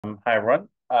Hi everyone.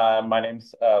 My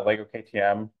name's Lego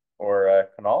KTM or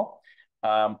Kunal.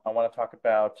 I want to talk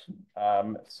about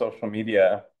social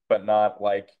media, but not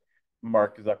like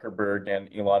Mark Zuckerberg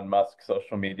and Elon Musk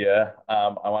social media.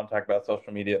 I want to talk about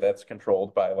social media that's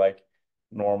controlled by like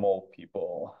normal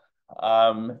people.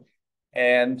 Um,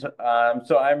 and you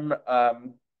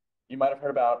might have heard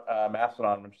about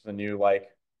Mastodon, which is a new like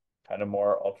kind of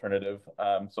more alternative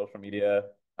social media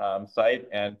site.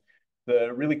 And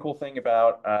the really cool thing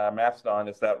about Mastodon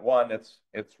is that one, it's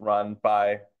run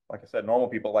by, like I said, normal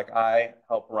people. Like I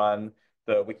help run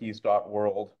the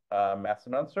wikis.world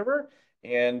Mastodon server,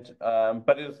 and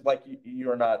but it's like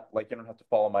you're not like you don't have to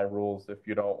follow my rules if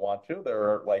you don't want to. There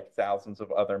are like thousands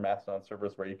of other Mastodon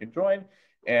servers where you can join,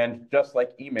 and just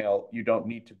like email, you don't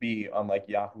need to be on like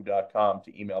yahoo.com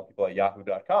to email people at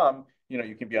yahoo.com.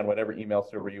 You can be on whatever email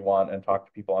server you want and talk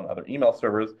to people on other email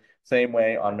servers. Same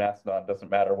way on Mastodon,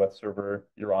 doesn't matter what server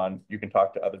you're on, you can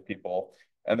talk to other people.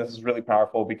 And this is really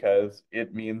powerful because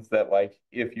it means that like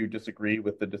if you disagree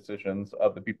with the decisions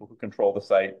of the people who control the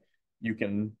site, you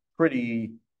can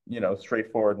pretty,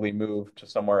 straightforwardly move to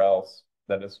somewhere else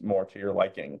that is more to your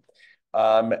liking.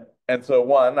 Um, and so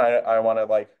one, I want to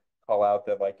like call out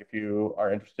that like if you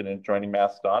are interested in joining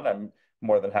Mastodon, I'm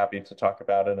more than happy to talk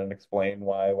about it and explain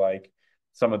why like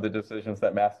some of the decisions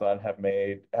that Mastodon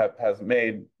has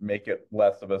made make it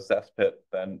less of a cesspit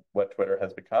than what Twitter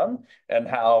has become, and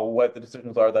how what the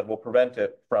decisions are that will prevent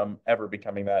it from ever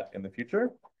becoming that in the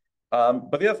future.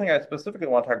 But the other thing I specifically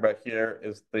want to talk about here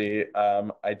is the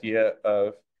idea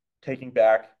of taking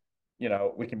back,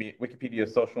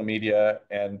 Wikipedia's social media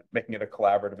and making it a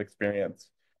collaborative experience.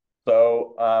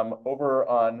 So over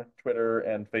on Twitter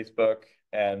and Facebook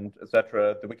and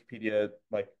etc., the Wikipedia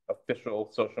like official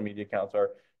social media accounts are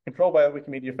controlled by the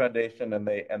Wikimedia Foundation, and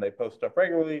they post stuff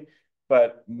regularly.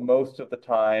 But most of the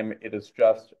time, it is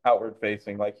just outward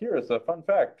facing. Like here is a fun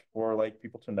fact for like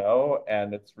people to know,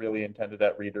 and it's really intended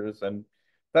at readers, and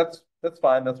that's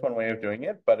fine. That's one way of doing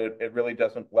it, but it really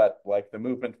doesn't let like the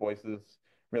movement voices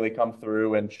really come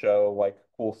through and show like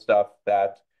cool stuff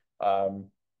that um,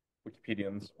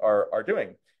 Wikipedians are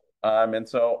doing. And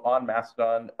so on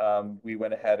Mastodon, we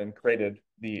went ahead and created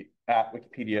the at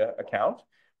Wikipedia account.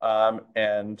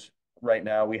 And right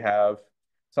now we have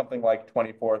something like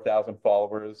 24,000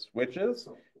 followers, which is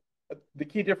the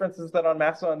key difference is that on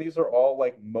Mastodon, these are all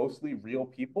like mostly real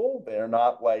people. They're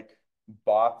not like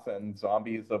bots and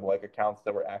zombies of like accounts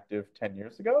that were active 10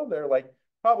 years ago. They're like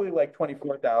probably like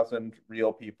 24,000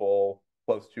 real people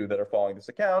close to that are following this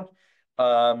account.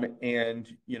 And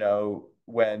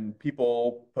when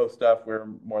people post stuff, we're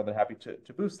more than happy to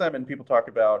boost them. And people talk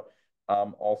about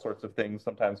all sorts of things.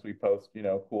 Sometimes we post,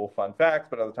 cool, fun facts,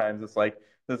 but other times it's like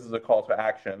this is a call to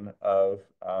action of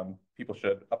people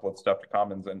should upload stuff to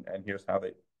Commons, and here's how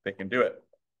they can do it.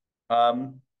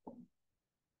 Um,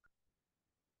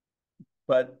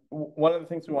 but one of the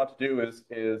things we want to do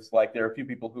is like there are a few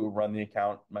people who run the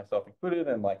account, myself included,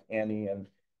 and like Annie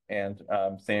and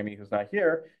Sammy, who's not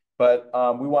here. But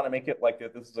we want to make it like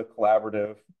that. This is a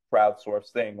collaborative,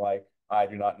 crowdsourced thing. Like I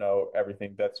do not know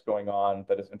everything that's going on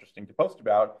that is interesting to post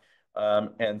about,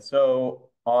 and so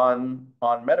on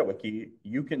MetaWiki,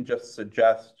 you can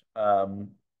suggest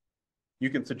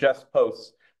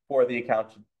posts for the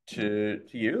account to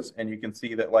use, and you can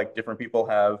see that like different people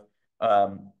have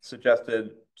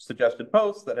suggested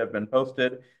posts that have been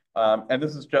posted, and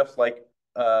this is just like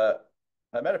a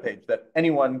meta page that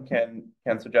anyone can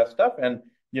suggest stuff, and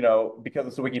because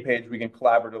it's a wiki page, we can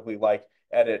collaboratively like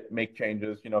edit, make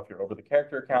changes. If you're over the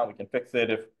character account, we can fix it.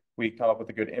 If we come up with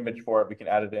a good image for it, we can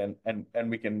add it in, and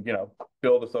we can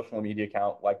build a social media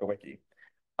account like a wiki.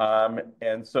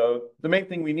 And so the main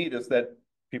thing we need is that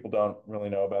people don't really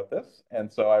know about this.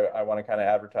 And so I want to kind of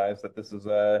advertise that this is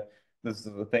a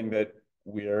thing that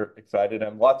we're excited,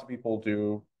 and lots of people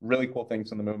do really cool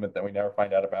things in the movement that we never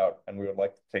find out about, and we would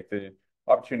like to take the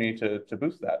opportunity to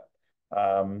boost that.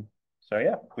 So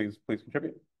yeah, please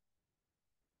contribute.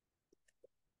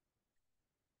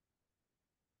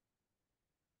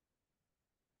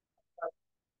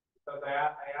 Because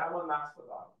I am on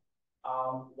Mastodon.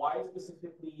 Why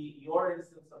specifically your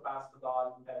instance of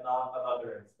Mastodon and not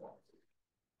another instance?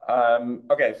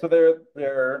 Okay, so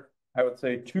there I would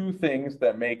say two things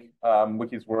that make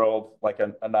Wiki's world like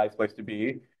a nice place to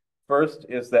be. First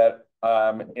is that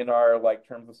in our like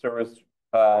terms of service,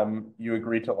 you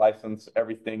agree to license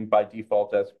everything by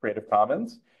default as Creative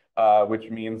Commons, which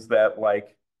means that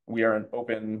like we are an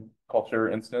open culture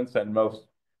instance, and most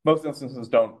instances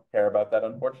don't care about that,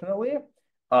 unfortunately.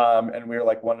 And we're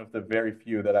like one of the very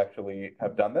few that actually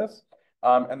have done this.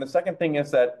 And the second thing is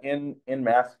that in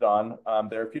Mastodon,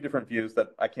 there are a few different views that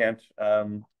I can't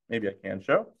maybe I can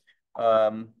show.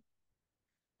 Um,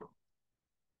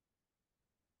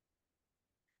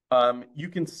 you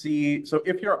can see, so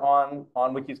if you're on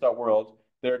wikis.world,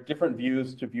 there are different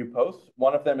views to view posts.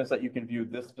 One of them is that you can view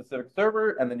this specific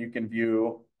server, and then you can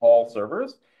view all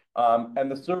servers. And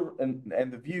the server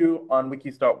and the view on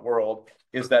wikis.world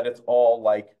is that it's all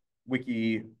like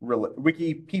wiki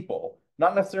people,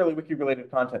 not necessarily wiki related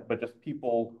content, but just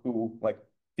people who like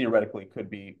theoretically could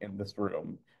be in this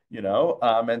room, you know?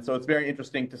 And so it's very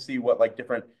interesting to see what like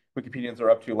different Wikipedians are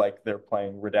up to, like they're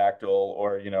playing Redactyl,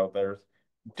 or you know, there's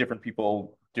different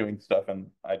people doing stuff, and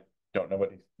I don't know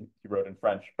what he wrote in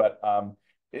French, but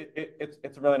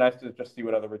it's really nice to just see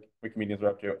what other Wikimedians are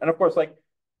up to. And of course, like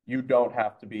you don't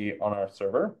have to be on our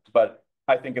server, but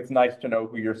I think it's nice to know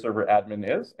who your server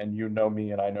admin is, and you know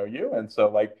me and I know you. And so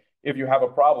like if you have a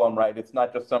problem, right, it's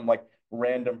not just some like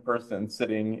random person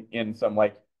sitting in some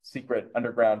like secret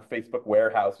underground Facebook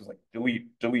warehouse who's like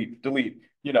delete, delete, delete.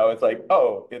 You know, it's like,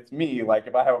 oh, it's me. Like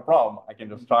if I have a problem, I can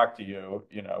just talk to you,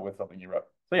 you know, with something you wrote.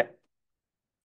 So yeah.